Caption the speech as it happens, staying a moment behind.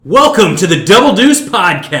Welcome to the Double Deuce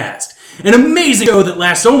Podcast, an amazing show that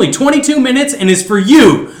lasts only 22 minutes and is for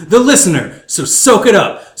you, the listener, so soak it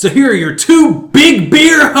up. So here are your two big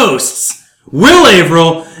beer hosts, Will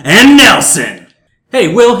Averill and Nelson.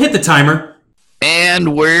 Hey, Will, hit the timer.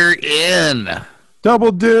 And we're in.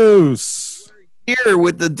 Double Deuce. Here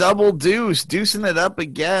with the Double Deuce, deucing it up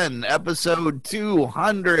again, episode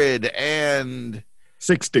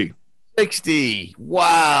 260.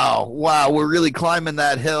 Wow, we're really climbing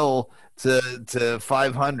that hill to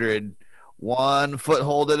 500, one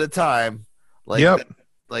foothold at a time. Like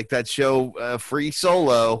that show, Free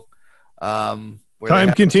Solo. Time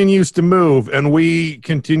continues to move, and we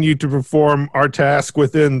continue to perform our task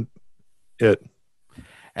within it.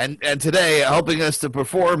 And today, helping us to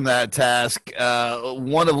perform that task,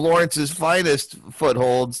 one of Lawrence's finest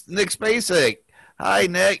footholds, Nick Spacek. Hi,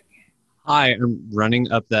 Nick. Hi, I'm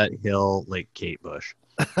running up that hill like Kate Bush.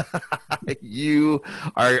 You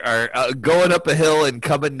are going up a hill and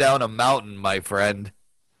coming down a mountain, my friend.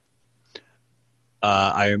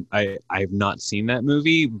 I have not seen that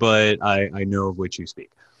movie, but I know of which you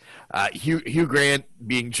speak. Hugh Grant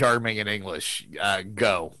being charming in English.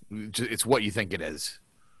 Go. It's what you think it is.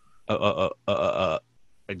 I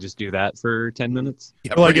just do that for 10 minutes.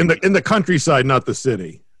 Yeah, like in the countryside, not the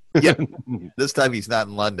city. Yeah. This time he's not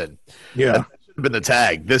in London. Yeah. That should have been the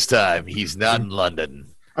tag. This time he's not in London.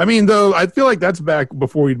 I mean, though, I feel like that's back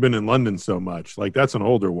before he'd been in London so much. Like that's an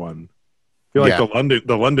older one. I feel like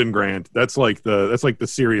the London Grant. That's like the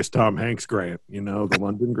serious Tom Hanks Grant. You know, the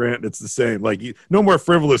London Grant. It's the same. Like no more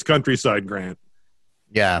frivolous countryside Grant.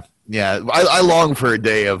 Yeah. I long for a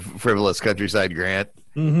day of frivolous countryside Grant.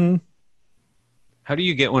 Mm-hmm. How do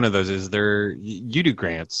you get one of those? Is there you do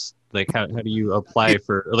grants? Like how do you apply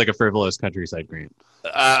for like a frivolous countryside grant?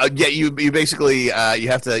 You basically you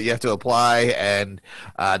have to apply, and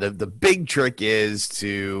the big trick is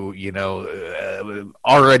to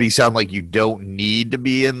already sound like you don't need to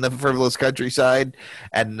be in the frivolous countryside,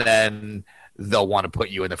 and then they'll want to put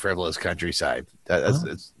you in the frivolous countryside.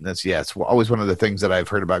 It's always one of the things that I've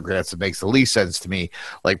heard about grants that makes the least sense to me.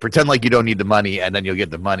 Like pretend like you don't need the money and then you'll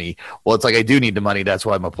get the money. Well, it's like I do need the money. That's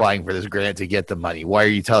why I'm applying for this grant to get the money. Why are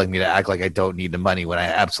you telling me to act like I don't need the money when I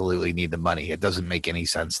absolutely need the money? It doesn't make any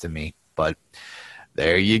sense to me. But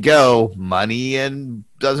there you go. Money and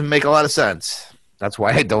doesn't make a lot of sense. That's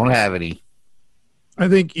why I don't have any. I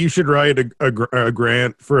think you should write a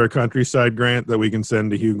grant for a countryside grant that we can send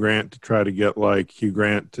to Hugh Grant to try to get like Hugh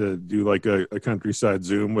Grant to do like a countryside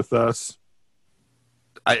Zoom with us.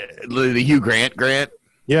 The Hugh Grant grant?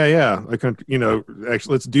 Yeah.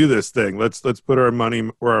 Actually, let's do this thing. Let's put our money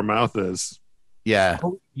where our mouth is. Yeah.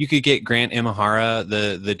 You could get Grant Imahara,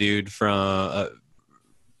 the dude from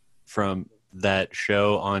that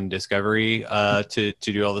show on Discovery, to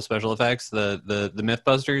do all the special effects. The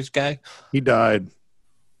MythBusters guy. He died.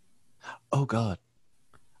 Oh God.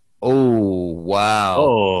 Oh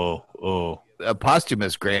wow. Oh. A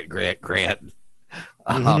posthumous grant.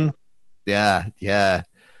 Mm-hmm. Yeah.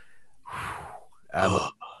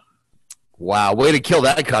 Wow, way to kill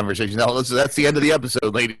that conversation. Now, that's the end of the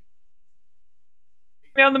episode, lady.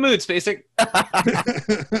 Me on the mood, Spacek.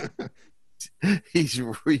 He's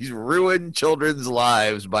ruined children's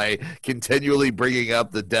lives by continually bringing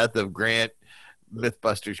up the death of Grant,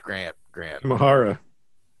 MythBusters Grant. Mahara.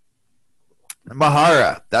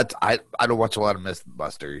 That's I don't watch a lot of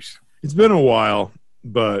MythBusters. It's been a while,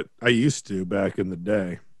 but I used to back in the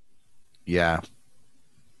day. Yeah.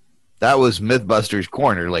 That was MythBusters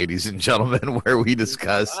Corner, ladies and gentlemen, where we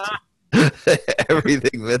discussed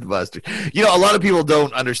everything MythBusters. A lot of people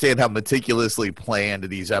don't understand how meticulously planned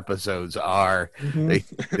these episodes are.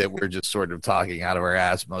 Mm-hmm. That we're just sort of talking out of our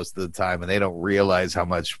ass most of the time, and they don't realize how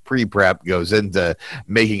much pre-prep goes into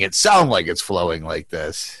making it sound like it's flowing like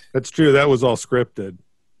this. That's true. That was all scripted.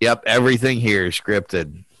 Yep, everything here is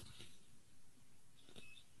scripted.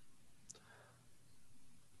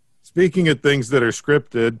 Speaking of things that are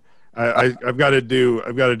scripted, I've got to do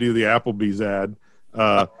the Applebee's ad.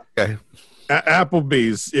 Okay.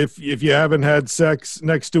 Applebee's. If you haven't had sex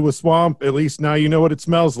next to a swamp, at least now you know what it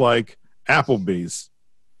smells like. Applebee's.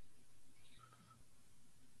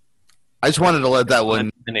 I just wanted to let that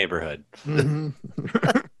one. The neighborhood. Mm-hmm.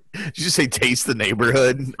 Did you just say taste the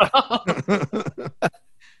neighborhood?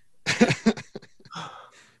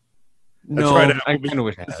 No, that's right.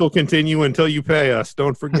 Applebee's. This will continue until you pay us.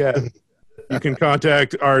 Don't forget. You can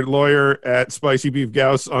contact our lawyer at Spicy Beef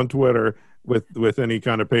Gauss on Twitter with any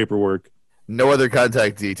kind of paperwork. No other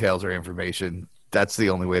contact details or information. That's the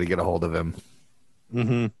only way to get a hold of him.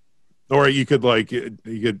 Mm-hmm. Or you could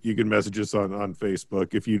you could message us on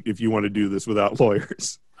Facebook if you want to do this without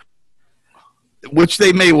lawyers. which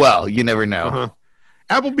they may well. You never know. Uh-huh.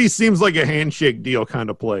 Applebee's seems like a handshake deal kind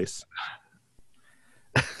of place.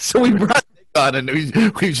 So we brought Nick on, and we've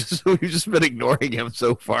just been ignoring him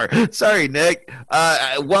so far. Sorry, Nick.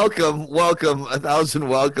 Welcome, 1,000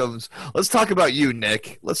 welcomes. Let's talk about you,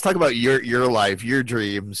 Nick. Let's talk about your life, your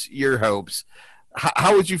dreams, your hopes.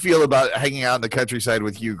 How would you feel about hanging out in the countryside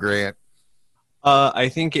with Hugh Grant? I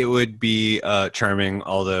think it would be charming,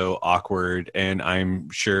 although awkward, and I'm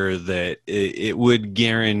sure that it would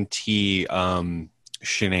guarantee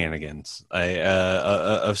shenanigans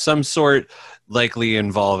of some sort, likely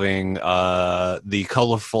involving the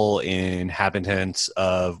colorful inhabitants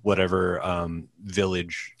of whatever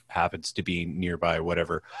village happens to be nearby,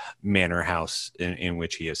 whatever manor house in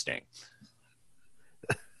which he is staying.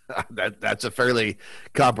 That's a fairly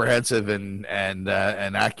comprehensive and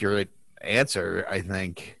accurate answer, I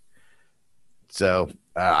think. So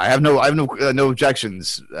I have no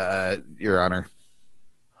objections, Your Honor.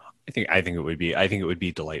 I think it would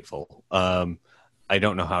be delightful. I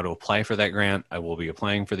don't know how to apply for that grant. I will be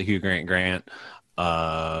applying for the Hugh Grant grant,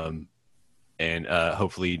 and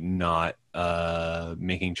hopefully not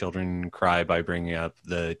making children cry by bringing up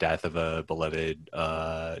the death of a beloved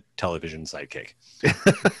television sidekick.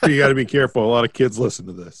 You got to be careful. A lot of kids listen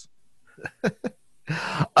to this.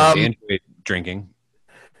 They enjoy drinking.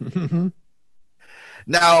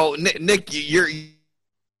 Now, Nick, you're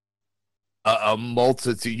a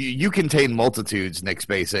multitude. You contain multitudes, Nick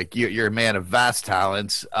Spacek. You're a man of vast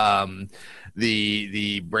talents.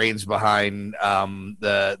 The brains behind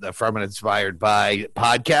the From and Inspired By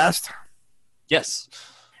podcast. Yes,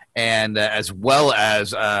 and as well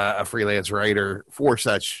as a freelance writer for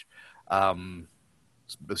such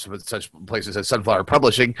places as Sunflower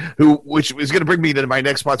Publishing, which is going to bring me to my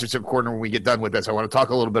next sponsorship corner when we get done with this. I want to talk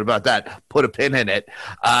a little bit about that, put a pin in it,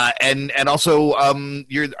 and also are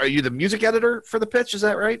you the music editor for The Pitch? Is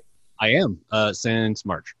that right? I am since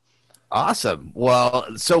March. Awesome. Well,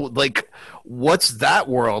 so like, what's that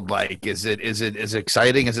world like? Is it as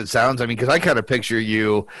exciting as it sounds? I mean, because I kind of picture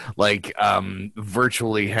you like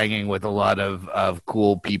virtually hanging with a lot of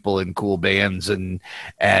cool people and cool bands and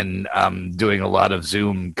doing a lot of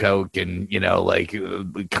Zoom coke and like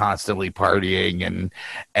constantly partying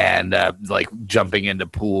and like jumping into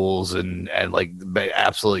pools and like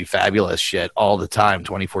absolutely fabulous shit all the time,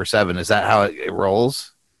 24/7. Is that how it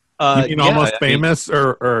rolls? You mean Almost Famous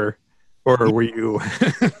or were you?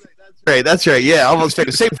 That's right. Yeah, almost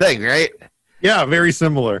the same thing, right? Yeah, very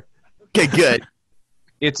similar. Okay, good.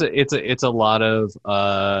 It's a lot of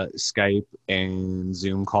Skype and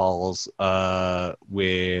Zoom calls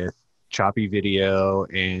with choppy video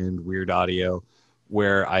and weird audio,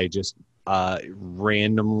 where I just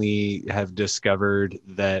randomly have discovered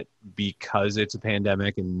that because it's a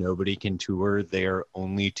pandemic and nobody can tour, they are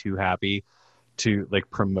only too happy to like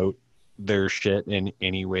promote their shit in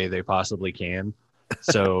any way they possibly can.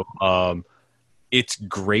 So it's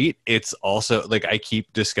great. It's also like I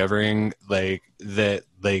keep discovering like that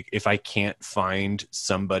like if I can't find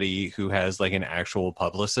somebody who has like an actual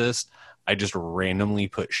publicist, I just randomly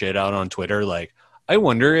put shit out on Twitter like I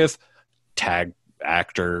wonder if tag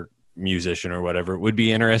actor musician or whatever would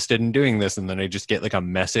be interested in doing this, and then I just get like a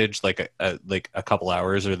message like a couple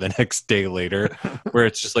hours or the next day later where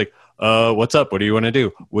it's just like what's up, what do you want to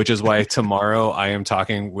do? Which is why tomorrow I am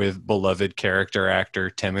talking with beloved character actor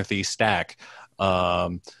Timothy Stack.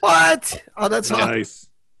 What? Oh, that's nice.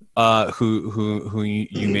 Who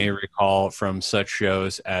you may recall from such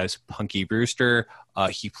shows as Punky Brewster.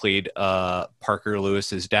 He played Parker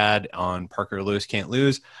Lewis's dad on Parker Lewis Can't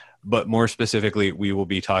Lose. But more specifically, we will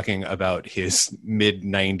be talking about his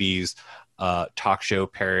mid-90s talk show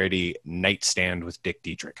parody Nightstand with Dick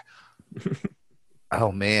Dietrich.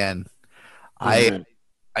 Oh, man. I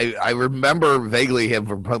remember vaguely him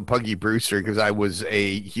from Punky Brewster because I was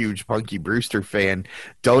a huge Punky Brewster fan.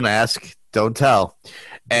 Don't ask, don't tell.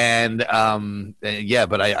 And yeah,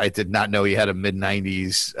 but I did not know he had a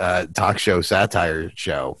mid-90s talk show satire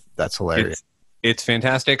show. That's hilarious. It's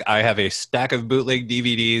fantastic. I have a stack of bootleg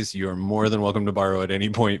DVDs. You're more than welcome to borrow at any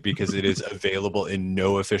point because it is available in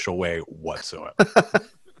no official way whatsoever.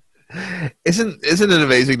 Isn't it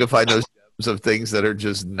amazing to find those gems of things that are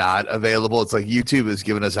just not available? It's like YouTube has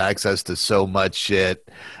given us access to so much shit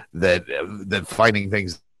that finding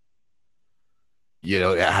things,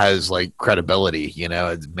 it has like credibility.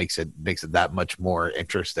 It makes it that much more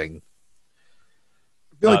interesting.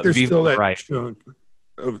 I feel like there's still that chunk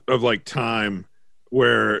of like time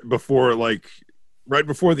where before like right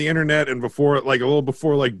before the internet and before like a little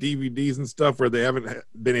before like DVDs and stuff where they haven't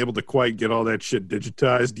been able to quite get all that shit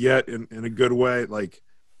digitized yet in a good way, like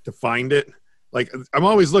to find it. like I'm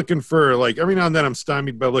always looking for like every now and then I'm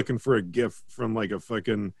stymied by looking for a GIF from like a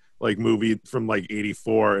fucking like movie from like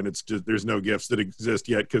 '84, and it's just there's no GIFs that exist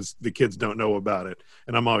yet because the kids don't know about it,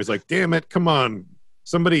 and I'm always like, damn it, come on,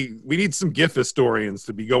 somebody, we need some GIF historians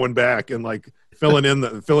to be going back and like filling in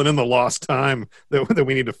the lost time that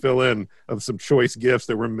we need to fill in of some choice GIFs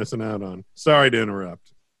that we're missing out on. Sorry to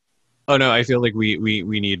interrupt. Oh no, I feel like we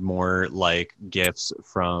need more like GIFs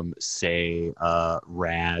from say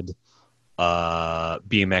Rad,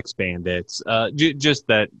 BMX Bandits, just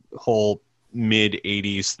that whole mid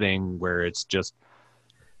 80s thing where it's just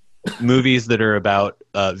movies that are about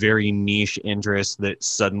very niche interests that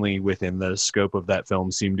suddenly within the scope of that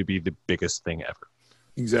film seem to be the biggest thing ever.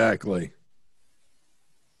 Exactly.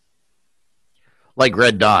 Like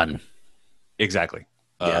Red Dawn. Exactly.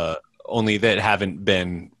 Yeah. Only that haven't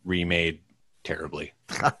been remade terribly.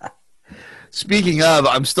 Speaking of,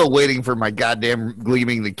 I'm still waiting for my goddamn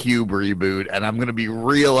Gleaming the Cube reboot, and I'm going to be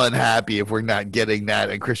real unhappy if we're not getting that.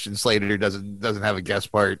 And Christian Slater doesn't have a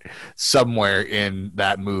guest part somewhere in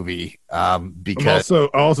that movie. Because I'll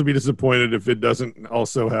also be disappointed if it doesn't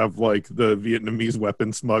also have like the Vietnamese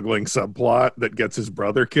weapon smuggling subplot that gets his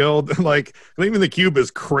brother killed. Like Gleaming the Cube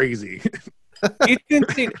is crazy. It's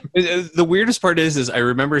insane. The weirdest part is I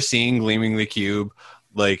remember seeing Gleaming the Cube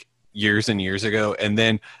like years and years ago, and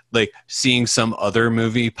then like seeing some other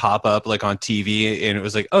movie pop up like on TV, and it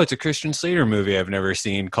was like, oh, it's a Christian Slater movie I've never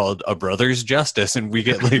seen called A Brother's Justice, and we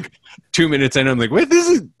get like 2 minutes in, I'm like, wait, this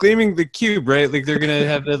is Gleaming the Cube, right? Like they're gonna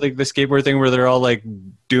have the skateboard thing where they're all like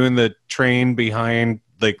doing the train behind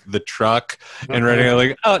like the truck and running out,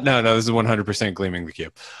 like, oh no, this is 100% Gleaming the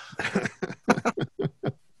Cube.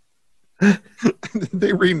 Did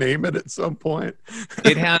they rename it at some point?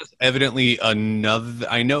 It has evidently another,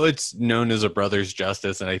 I know it's known as A Brother's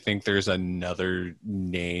Justice, and I think there's another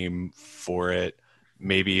name for it,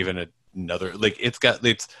 maybe even another, like it's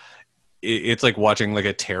like watching like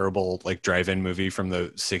a terrible like drive-in movie from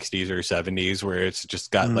the 60s or 70s where it's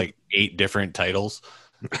just got like 8 different titles.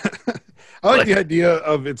 I like the idea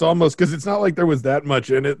of it's almost because it's not like there was that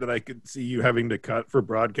much in it that I could see you having to cut for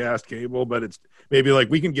broadcast cable, but it's maybe like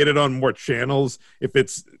we can get it on more channels if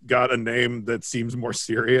it's got a name that seems more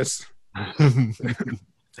serious.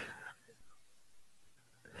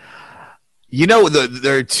 You know,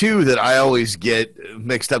 there are two that I always get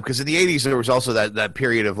mixed up because in the 80s there was also that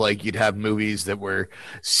period of like you'd have movies that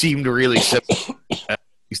seemed really simple.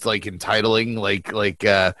 Like entitling like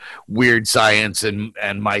Weird Science and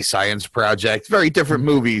My Science Project, very different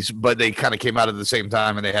movies, but they kind of came out at the same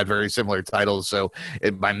time and they had very similar titles, so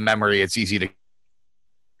in my memory it's easy to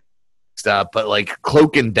stop. But like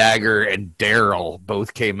Cloak and Dagger and Daryl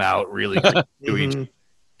both came out really to each,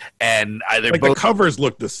 and they're like both, the covers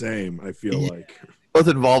look the same, I feel like. both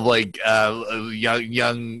involve like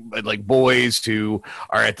young like boys who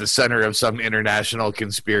are at the center of some international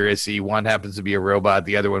conspiracy. One happens to be a robot,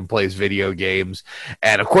 the other one plays video games.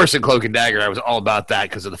 And of course in Cloak and Dagger I was all about that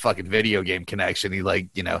because of the fucking video game connection.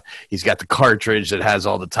 He's got the cartridge that has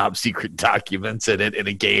all the top secret documents in it in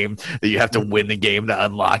a game that you have to win the game to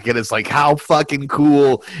unlock it. It's like, how fucking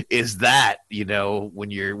cool is that,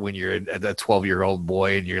 when you're a 12-year-old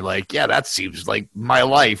boy and you're like, yeah, that seems like my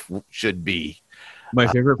life should be. My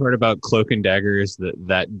favorite part about Cloak and Dagger is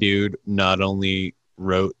that dude not only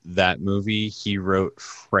wrote that movie, he wrote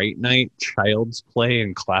Fright Night, Child's Play,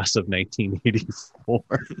 and Class of 1984.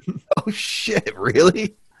 Oh shit,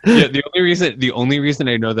 really? Yeah, the only reason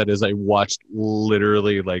I know that is I watched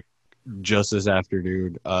literally like just this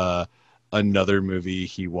afternoon another movie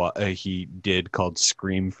he did called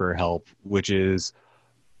Scream for Help, which is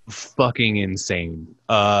fucking insane,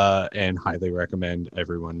 and highly recommend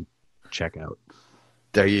everyone check out.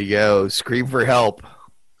 There you go. Scream for Help.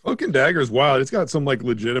 Cloak and Dagger is wild. It's got some like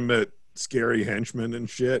legitimate scary henchmen and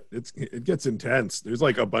shit. It gets intense. There's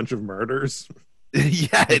like a bunch of murders.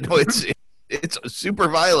 Yeah, no, it's super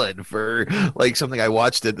violent for like something I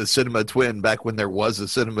watched at the Cinema Twin back when there was a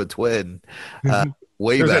Cinema Twin.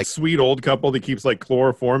 Way There's back. that sweet old couple that keeps like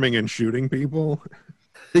chloroforming and shooting people.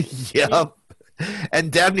 Yep.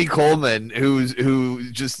 And Dabney Coleman,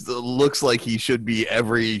 who just looks like he should be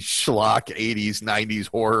every schlock 80s, 90s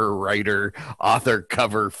horror writer, author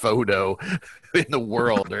cover photo in the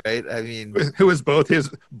world, right? I mean, who is both his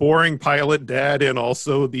boring pilot dad and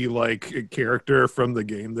also the like character from the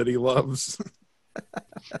game that he loves.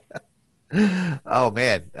 Oh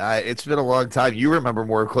man, it's been a long time. You remember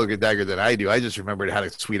more of Cloak and Dagger than I do. I just remembered it had a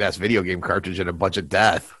sweet ass video game cartridge and a bunch of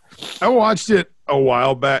death. I watched it a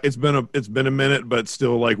while back. It's been a minute, but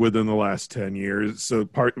still like within the last 10 years. So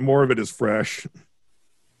more of it is fresh.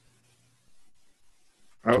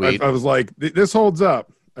 I was like, this holds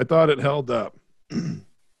up. I thought it held up.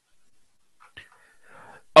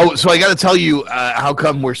 Oh, so I got to tell you how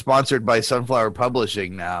come we're sponsored by Sunflower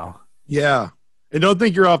Publishing now. Yeah. And don't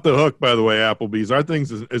think you're off the hook, by the way, Applebee's. Our thing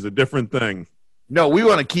is a different thing. No, we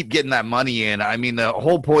want to keep getting that money in. I mean, the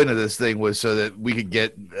whole point of this thing was so that we could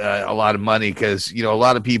get a lot of money because, you know, a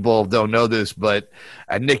lot of people don't know this, but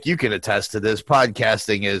Nick, you can attest to this.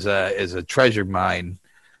 Podcasting is a treasure mine.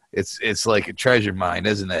 It's like a treasure mine,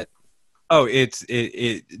 isn't it? Oh, it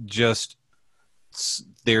just,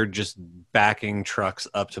 they're just backing trucks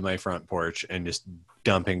up to my front porch and just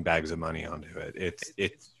dumping bags of money onto it.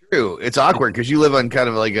 It's true. It's awkward because you live on kind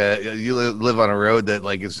of like live on a road that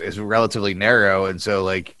like is relatively narrow, and so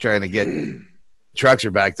like trying to get trucks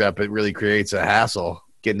are backed up. It really creates a hassle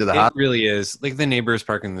getting to the hospital. It really is. Like the neighbors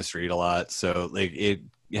park in the street a lot, so like it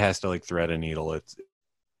has to like thread a needle.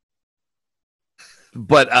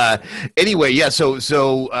 But anyway, yeah.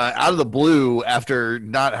 So out of the blue, after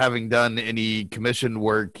not having done any commission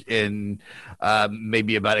work in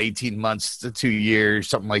maybe about 18 months to 2 years,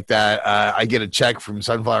 something like that, I get a check from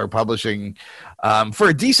Sunflower Publishing for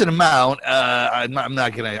a decent amount. I'm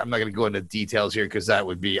not gonna go into details here because that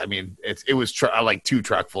would be. I mean, it was like 2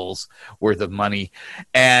 truckfuls worth of money,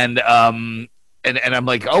 and I'm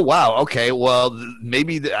like, oh wow, okay, well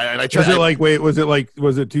maybe. And I tried.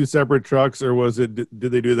 Was it 2 separate trucks, or did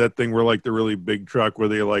they do that thing where like the really big truck where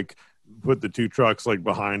they like put the 2 trucks like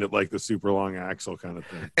behind it, like the super long axle kind of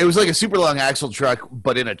thing? It was like a super long axle truck,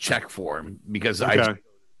 but in a check form because okay.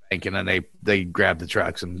 and then they grabbed the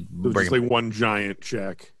trucks and bring like one giant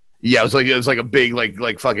check. Yeah, it was like a big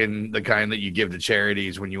like fucking the kind that you give to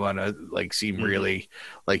charities when you want to like seem really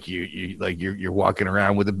like you're walking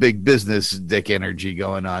around with a big business dick energy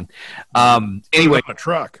going on. Anyway, a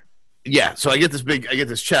truck. Yeah, so I get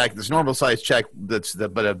this check, this normal size check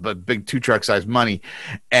but big 2 truck size money,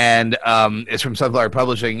 and it's from Sunflower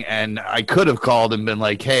Publishing, and I could have called and been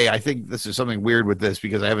like, hey, I think this is something weird with this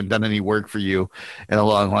because I haven't done any work for you in a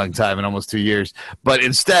long time, in almost 2 years. But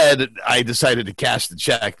instead, I decided to cash the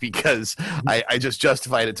check because I just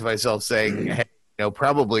justified it to myself saying, hey, you know,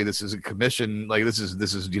 probably this is a commission, like this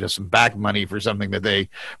is you know, some back money for something that they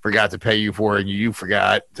forgot to pay you for and you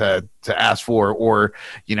forgot to ask for, or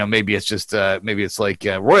you know, maybe it's just maybe it's like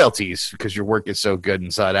royalties because your work is so good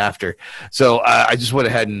and sought after. So I just went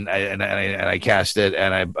ahead and I cashed it,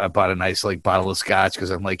 and I bought a nice like bottle of scotch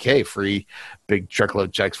because I'm like, hey, free big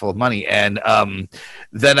truckload checks full of money. And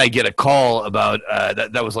then I get a call about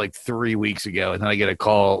that was like 3 weeks ago, and then I get a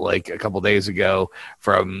call like a couple days ago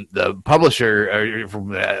from the publisher, or from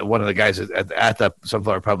one of the guys at the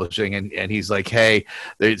Sunflower Publishing, and he's like, hey,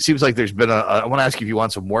 it seems like there's been I want to ask you if you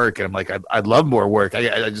want some work. And I'm like, I'd love more work.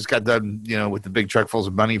 I just got done, you know, with the big truckfuls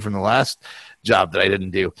of money from the last job that I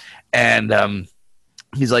didn't do. And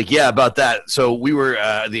he's like, yeah, about that. So we were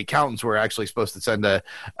the accountants were actually supposed to send a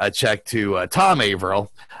check to Tom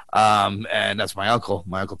Averill, and that's my uncle.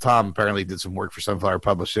 My uncle Tom apparently did some work for Sunflower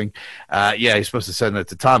Publishing. Yeah, he's supposed to send it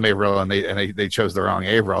to Tom Averill, and they chose the wrong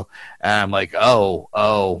Averill. And I'm like, oh,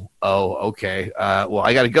 okay. Well,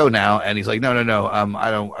 I got to go now. And he's like, no.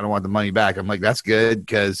 I don't want the money back. I'm like, that's good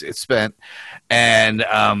because it's spent. And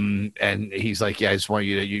he's like, yeah, I just want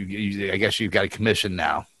you to. I guess you've got a commission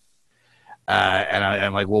now. And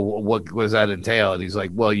I'm like, well, what does that entail? And he's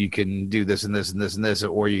like, well, you can do this and this and this and this,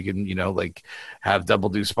 or you can, you know, like have Double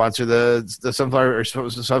Deuce sponsor the Sunflower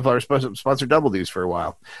sponsor Double Deuce for a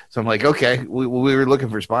while. So I'm like, okay, we were looking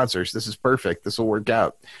for sponsors. This is perfect. This will work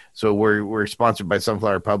out. So we're sponsored by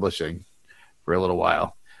Sunflower Publishing for a little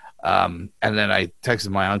while. And then I texted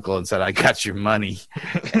my uncle and said, I got your money.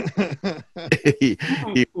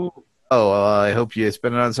 I hope you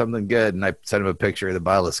spend it on something good. And I sent him a picture of the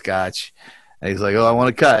bottle of scotch. And he's like, oh, I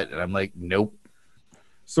want to cut. And I'm like, nope.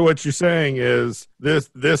 So what you're saying is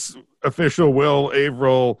this official Will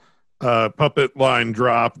Averill puppet line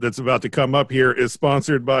drop that's about to come up here is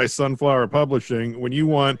sponsored by Sunflower Publishing. When you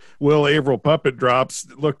want Will Averill puppet drops,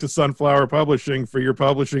 look to Sunflower Publishing for your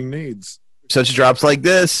publishing needs. Such drops like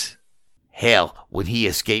this. Hell, when he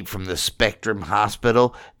escaped from the Spectrum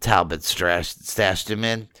Hospital, Talbot stashed him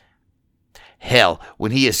in. Hell,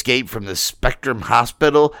 when he escaped from the Spectrum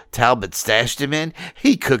Hospital Talbot stashed him in,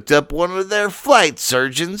 he cooked up one of their flight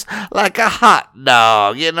surgeons like a hot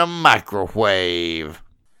dog in a microwave.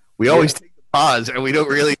 We always take the pause, and we don't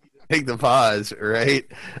really take the pause, right?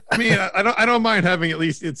 I mean, I don't mind having at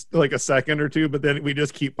least it's like a second or two, but then we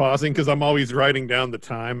just keep pausing because I'm always writing down the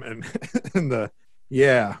time and the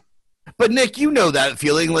yeah. But Nick, you know that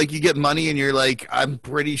feeling, like you get money and you're like, I'm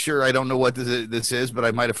pretty sure I don't know what this is, but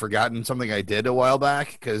I might have forgotten something I did a while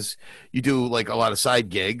back because you do like a lot of side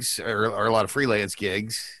gigs or a lot of freelance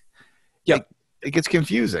gigs. Yeah, it gets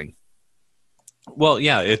confusing. Well,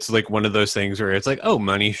 yeah, it's like one of those things where it's like, oh,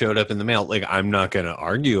 money showed up in the mail. Like, I'm not going to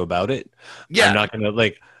argue about it. Yeah. I'm not going to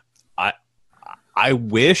like. I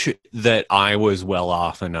wish that I was well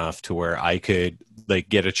off enough to where I could like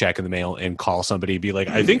get a check in the mail and call somebody and be like,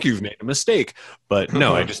 I think you've made a mistake. But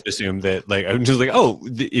no, I just assumed that like, I'm just like, oh,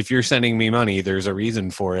 if you're sending me money, there's a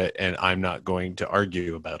reason for it. And I'm not going to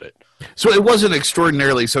argue about it. So it wasn't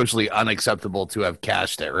extraordinarily socially unacceptable to have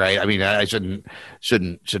cashed it, right? I mean, I shouldn't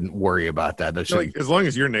worry about that. Like, as long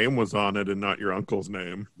as your name was on it and not your uncle's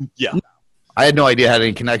name. Yeah. I had no idea I had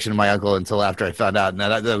any connection to my uncle until after I found out, and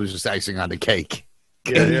that was just icing on the cake.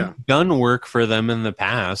 Yeah. Done work for them in the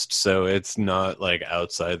past, so it's not like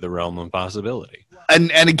outside the realm of possibility.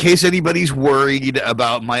 And in case anybody's worried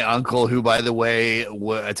about my uncle, who, by the way,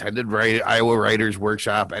 attended Iowa Writers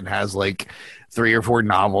Workshop and has like 3 or 4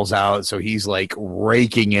 novels out, so he's like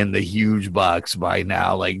raking in the huge bucks by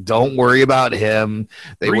now. Like, don't worry about him.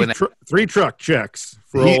 They went 3 truck checks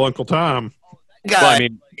for old Uncle Tom. Guy, Well, I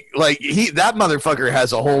mean, like that motherfucker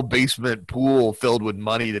has a whole basement pool filled with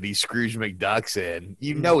money that he Scrooge McDucks in.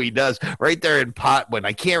 You know he does, right there in Potwin.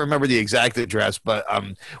 I can't remember the exact address, but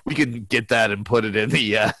we can get that and put it in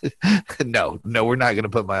the. No, we're not going to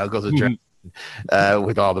put my uncle's address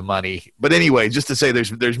with all the money. But anyway, just to say,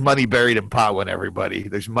 there's money buried in Potwin. Everybody,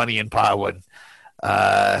 there's money in Potwin.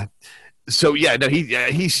 So yeah, no,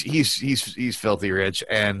 he's filthy rich,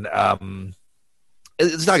 and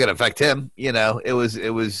it's not going to affect him. You know, it was,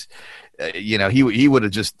 you know, he would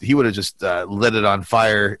have just lit it on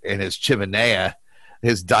fire in his chimenea,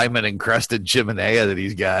 his diamond encrusted chimenea that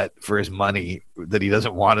he's got for his money that he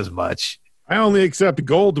doesn't want as much. I only accept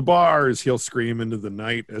gold bars, he'll scream into the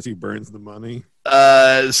night as he burns the money.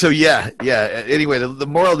 So yeah. Anyway, the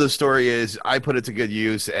moral of the story is I put it to good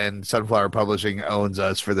use, and Sunflower Publishing owns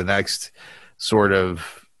us for the next sort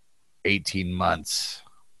of 18 months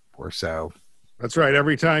or so. That's right.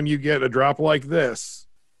 Every time you get a drop like this.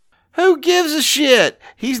 Who gives a shit?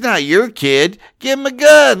 He's not your kid. Give him a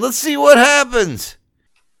gun. Let's see what happens.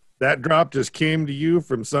 That drop just came to you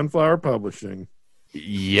from Sunflower Publishing.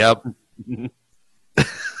 Yep.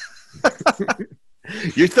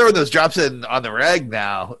 You're throwing those drops in on the reg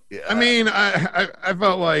now. I mean, I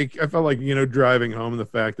felt like you know, driving home the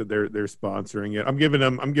fact that they're sponsoring it. I'm giving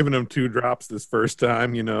them 2 drops this first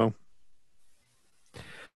time. You know,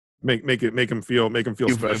 make them feel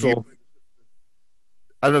special.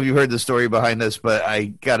 I don't know if you heard the story behind this, but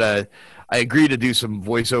I agreed to do some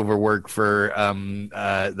voiceover work for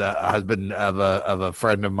the husband of a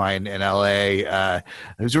friend of mine in LA.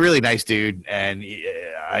 Who's a really nice dude, and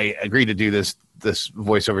I agreed to do this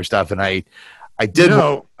voiceover stuff, and I did.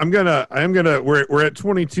 No, I'm gonna. We're at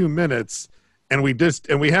 22 minutes, and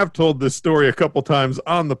we have told this story a couple times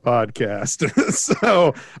on the podcast.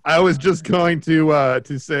 So I was just going to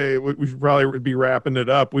say we should probably be wrapping it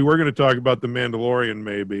up. We were going to talk about The Mandalorian,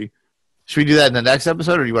 maybe. Should we do that in the next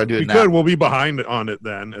episode, or do you want to do it now? We could. We'll be behind on it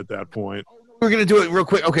then at that point. We're going to do it real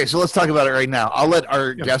quick. Okay, so let's talk about it right now. I'll let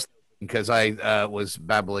our guest, because I was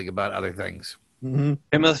babbling about other things. Mm-hmm.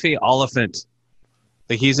 Timothy Oliphant,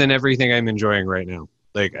 like he's in everything I'm enjoying right now.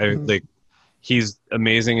 Like he's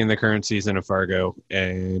amazing in the current season of Fargo,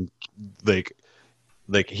 and like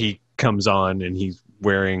he comes on and he's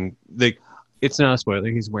wearing it's not a spoiler.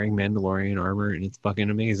 He's wearing Mandalorian armor, and it's fucking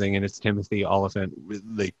amazing. And it's Timothy Oliphant.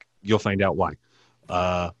 Like you'll find out why.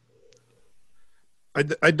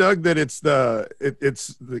 I dug that it's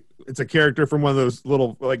a character from one of those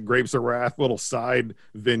little like Grapes of Wrath little side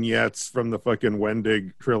vignettes from the fucking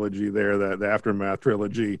Wendig trilogy there, the Aftermath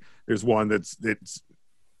trilogy. There's one that's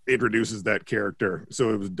introduces that character,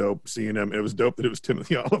 so it was dope seeing him. It was dope that it was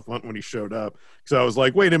Timothy Oliphant when he showed up, because I was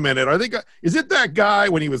like, wait a minute, is it that guy?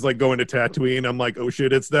 When he was like going to Tatooine, I'm like, oh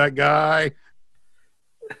shit, it's that guy.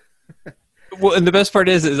 Well, and the best part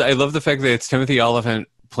is I love the fact that it's Timothy Oliphant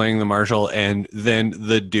playing the marshal, and then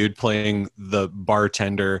the dude playing the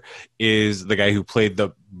bartender is the guy who played the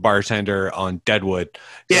bartender on Deadwood.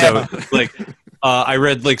 Yeah. So like I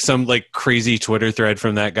read like some like crazy Twitter thread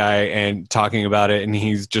from that guy and talking about it, and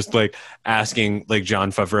he's just like asking like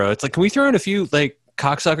Jon Favreau, it's like, can we throw in a few like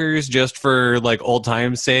cocksuckers just for like old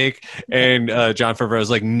time's sake? And Jon Favreau's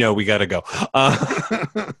like, no, we gotta go.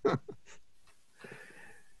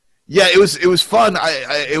 Yeah, it was fun.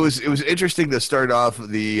 It was interesting to start off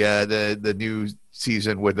the new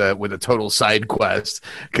season with a total side quest,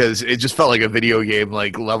 because it just felt like a video game,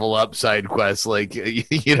 like level up side quest. Like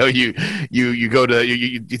you know, you go to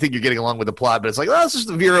you think you're getting along with the plot, but it's like, oh, let's just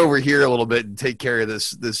veer over here a little bit and take care of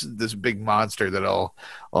this big monster that'll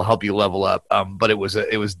help you level up. But it was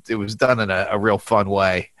done in a real fun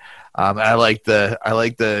way. I like the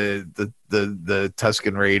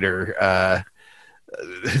Tusken Raider.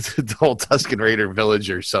 the whole Tusken Raider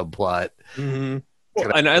villager subplot. Mm-hmm.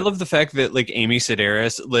 Well, and I love the fact that like Amy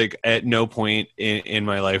Sedaris, like at no point in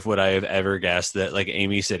my life would I have ever guessed that like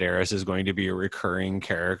Amy Sedaris is going to be a recurring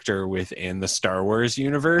character within the Star Wars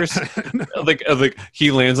universe. like he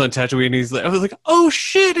lands on Tatooine and he's like, I was like, oh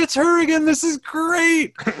shit, it's her again. This is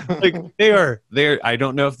great. Like they are. I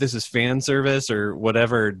don't know if this is fan service or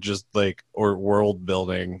whatever, just like or world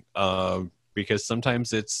building. Because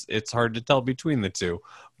sometimes it's hard to tell between the two,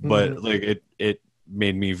 but like it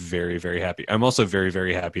made me very, very happy. I'm also very,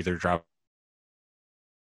 very happy they're dropping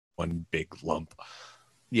one big lump.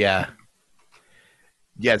 Yeah.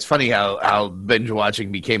 Yeah, it's funny how binge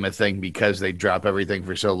watching became a thing because they drop everything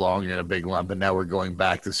for so long in a big lump, and now we're going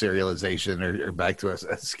back to serialization or back to a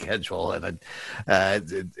schedule, and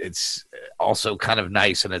it's also kind of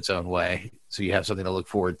nice in its own way. So you have something to look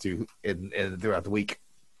forward to in throughout the week.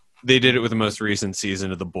 They did it with the most recent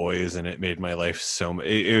season of The Boys, and it made my life so.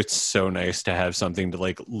 It's so nice to have something to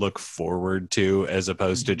like look forward to, as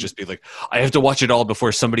opposed to just be like, I have to watch it all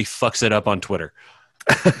before somebody fucks it up on Twitter.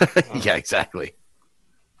 Yeah, exactly.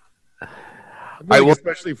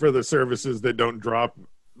 Especially for the services that don't drop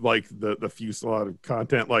like the fusillade of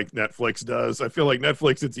content like Netflix does. I feel like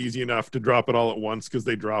Netflix, it's easy enough to drop it all at once because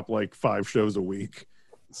they drop like 5 shows a week.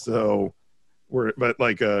 So but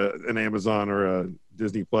like an Amazon or a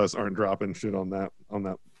Disney Plus aren't dropping shit on that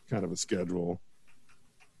kind of a schedule.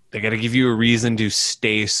 They got to give you a reason to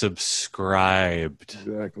stay subscribed.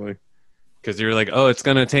 Exactly. Because you're like, oh, it's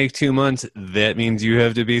going to take 2 months. That means you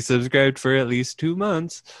have to be subscribed for at least 2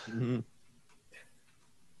 months. Mm-hmm.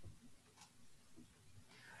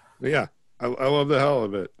 But yeah, I love the hell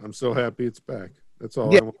of it. I'm so happy it's back. That's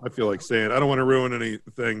all I feel like saying. I don't want to ruin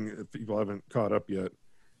anything if people haven't caught up yet.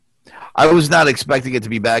 I was not expecting it to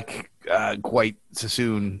be back quite so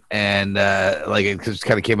soon, and like it just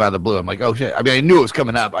kind of came out of the blue. I'm like, oh shit! I mean, I knew it was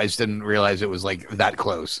coming up. I just didn't realize it was like that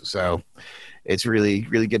close. So it's really,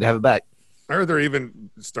 really good to have it back. I heard they're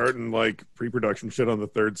even starting like pre-production shit on the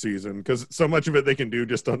 3rd season because so much of it they can do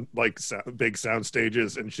just on like big sound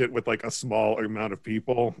stages and shit with like a small amount of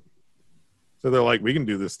people. So they're like, we can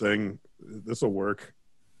do this thing. This will work.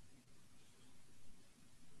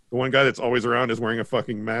 The one guy that's always around is wearing a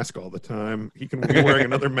fucking mask all the time. He can be wearing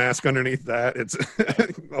another mask underneath that. It's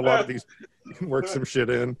a lot of these. You can work some shit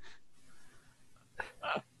in.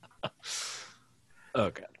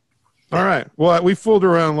 Okay. All right. Well, we fooled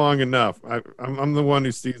around long enough. I'm the one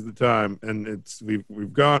who sees the time, and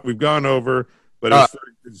we've gone over, but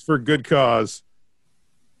it's for good cause.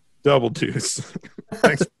 Double deuce.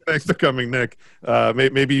 Thanks for coming, Nick.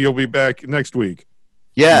 Maybe you'll be back next week.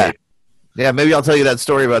 Yeah. Maybe. Yeah, maybe I'll tell you that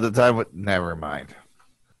story about the time. Never mind.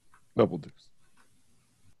 Double deuce.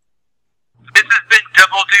 This has been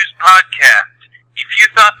Double Deuce Podcast. If you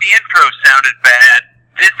thought the intro sounded bad,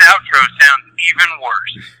 this outro sounds even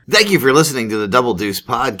worse. Thank you for listening to the Double Deuce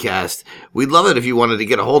Podcast. We'd love it if you wanted to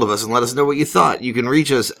get a hold of us and let us know what you thought. You can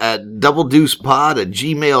reach us at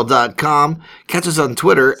doubledeucepod@gmail.com. Catch us on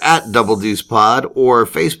Twitter at doubledeucepod or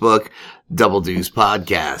Facebook, Double Deuce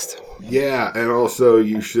Podcast. Yeah, and also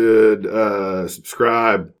you should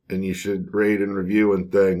subscribe and you should rate and review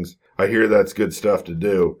and things. I hear that's good stuff to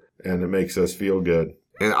do, and it makes us feel good.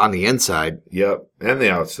 And on the inside. Yep, and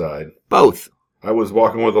the outside. Both. I was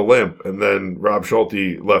walking with a limp, and then Rob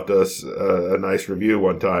Schulte left us a nice review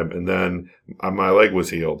one time, and then my leg was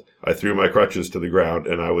healed. I threw my crutches to the ground,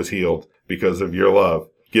 and I was healed because of your love.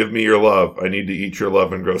 Give me your love. I need to eat your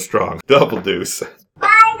love and grow strong. Double deuce.